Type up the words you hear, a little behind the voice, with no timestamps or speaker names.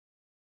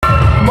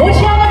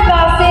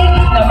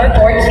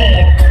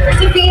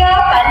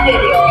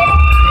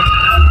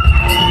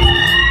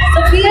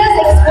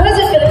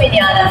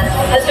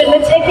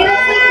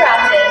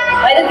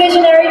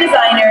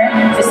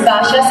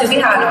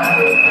Subihano.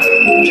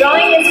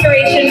 Drawing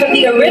inspiration from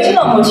the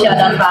original Mutya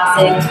ng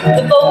Pasig,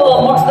 the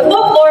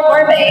folklore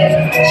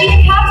mermaid, she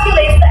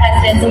encapsulates the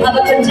essence of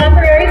a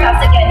contemporary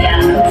Pasigenya,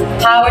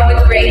 powered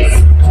with grace,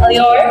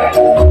 allure,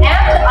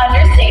 and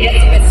understated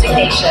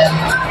sophistication.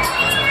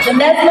 The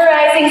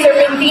mesmerizing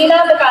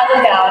serpentina Tagalog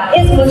gown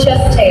is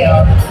Mutya's tail,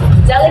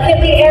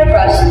 delicately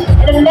airbrushed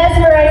in a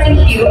mesmerizing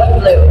hue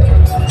of blue,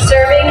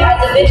 serving as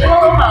a visual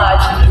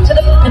homage to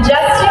the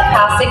majestic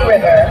Pasig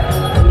River,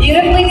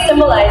 beautifully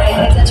symbolizing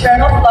its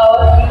eternal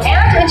flow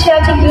and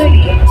enchanting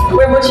beauty,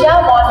 where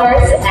Mutya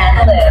wanders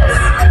and lives.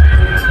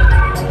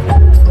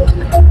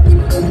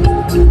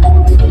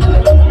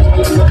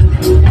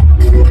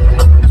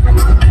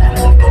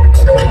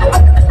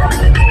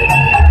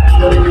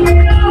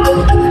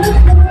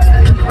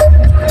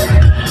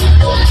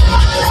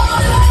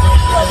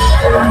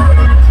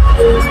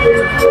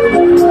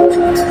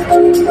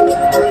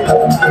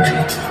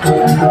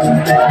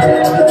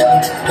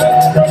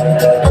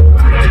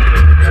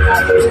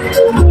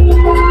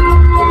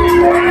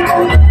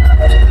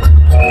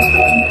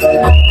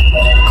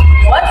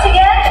 Once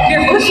again,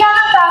 your Mutya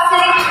ng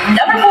Pasig,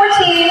 number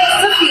 14,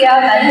 SOPHIA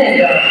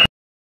PANLILIO.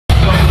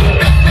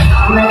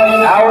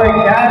 Our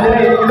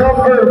candidate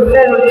number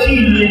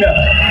 14,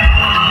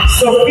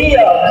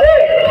 SOPHIA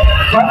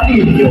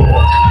PANLILIO.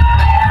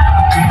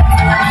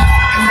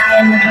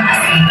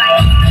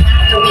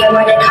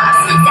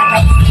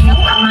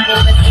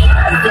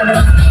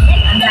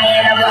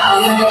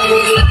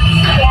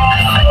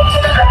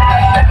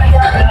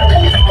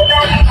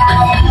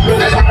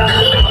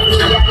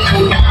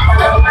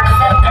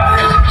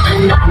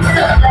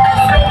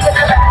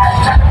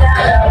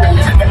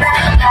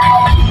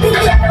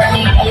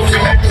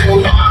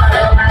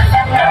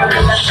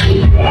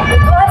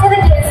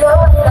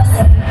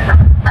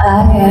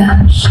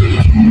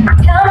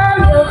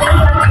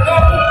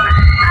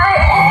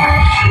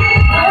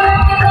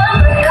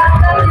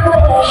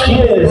 She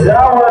is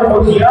our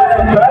Mutya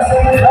ng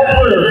Pasig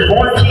number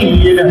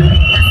 14,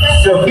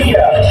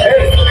 SOPHIA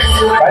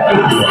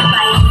PANLILIO.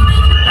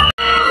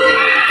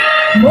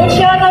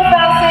 Mutya ng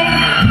Pasig,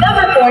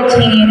 number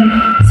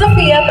 14,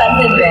 SOPHIA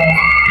PANLILIO.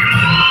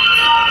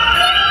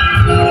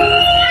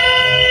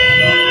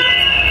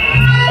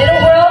 In a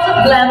world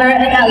of glamour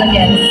and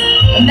elegance,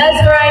 a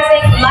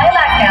mesmerizing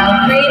lilac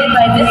gown created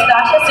by Miss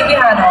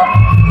Subihano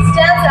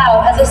stands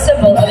out as a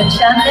symbol of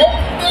enchantment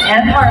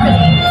and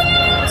harmony.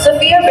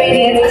 SOPHIA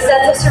radiates a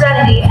sense of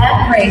serenity and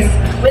grace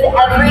with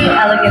every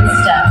elegant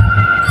step.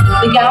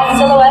 The gown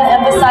silhouette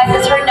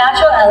emphasizes her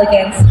natural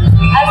elegance,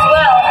 as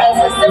well as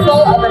a symbol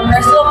of her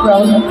personal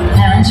growth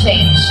and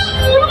change.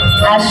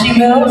 As she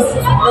moves,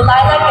 the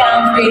lilac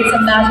gown creates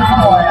a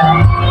magical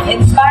aura,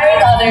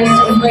 inspiring others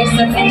to embrace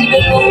their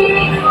individual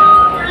beauty.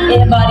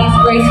 It embodies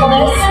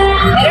gracefulness,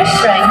 inner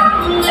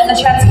strength, and the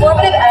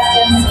transformative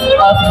essence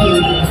of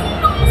beauty.